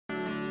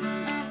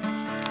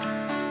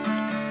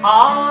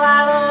All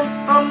I learned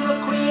from the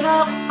Queen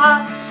of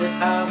Hearts is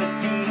how it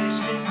feels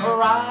to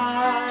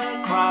cry,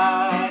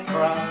 cry,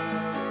 cry.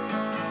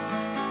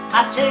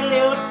 Until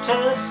your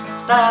touch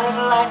started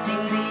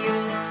lighting the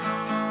earth,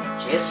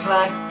 just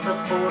like the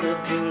 4th of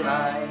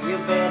July. You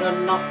better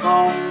knock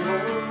on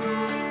wood.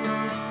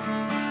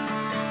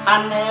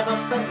 I never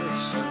felt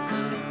so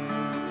good.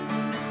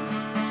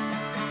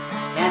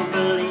 Can't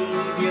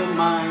believe you're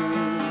mine.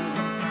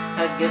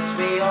 I guess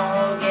we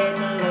all get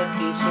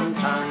lucky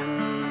sometimes.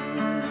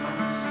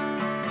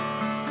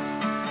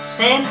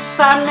 Since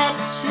I met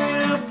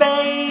you,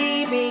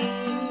 baby,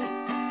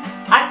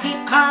 I keep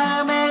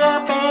climbing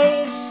up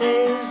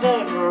aces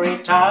every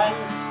time.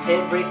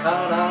 Every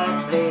card I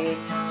play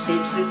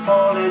seems to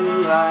fall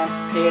in line.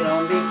 It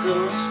only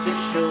goes to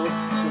show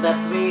that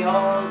we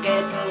all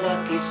get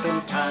lucky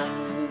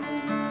sometimes.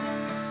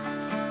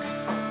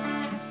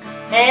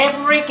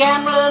 Every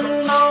gambler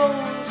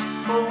knows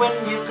when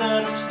you're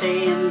gonna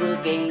stay in the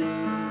game.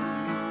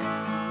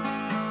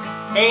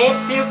 If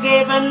you're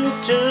given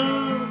to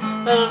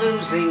a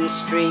losing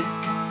streak,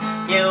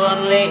 you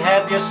only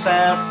have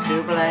yourself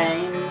to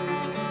blame.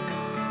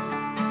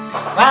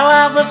 While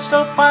I was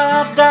so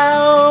far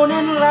down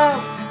in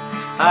love,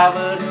 I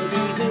wouldn't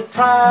even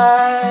try.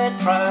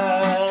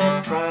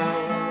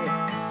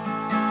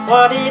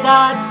 What did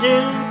I do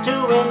to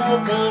win a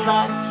girl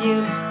like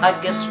you? I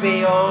guess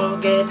we all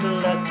get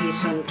lucky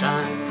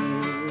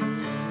sometimes.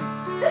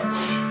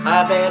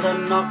 I better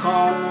knock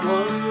on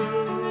wood.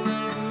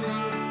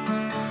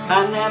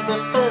 I never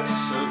felt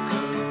so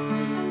good.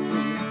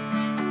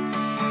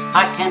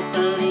 I can't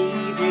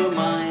believe you're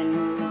mine.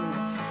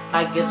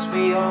 I guess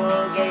we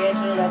all get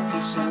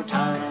lucky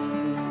sometime.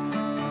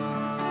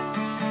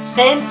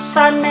 Since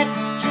I met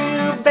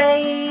you,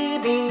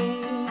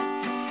 baby,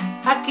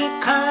 I keep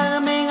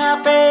climbing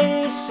up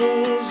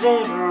aces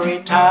every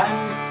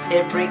time.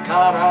 Every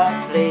card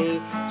I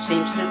play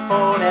seems to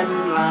fall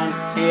in line.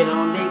 It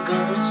only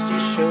goes to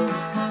show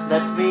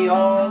that we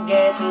all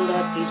get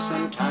lucky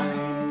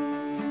sometime.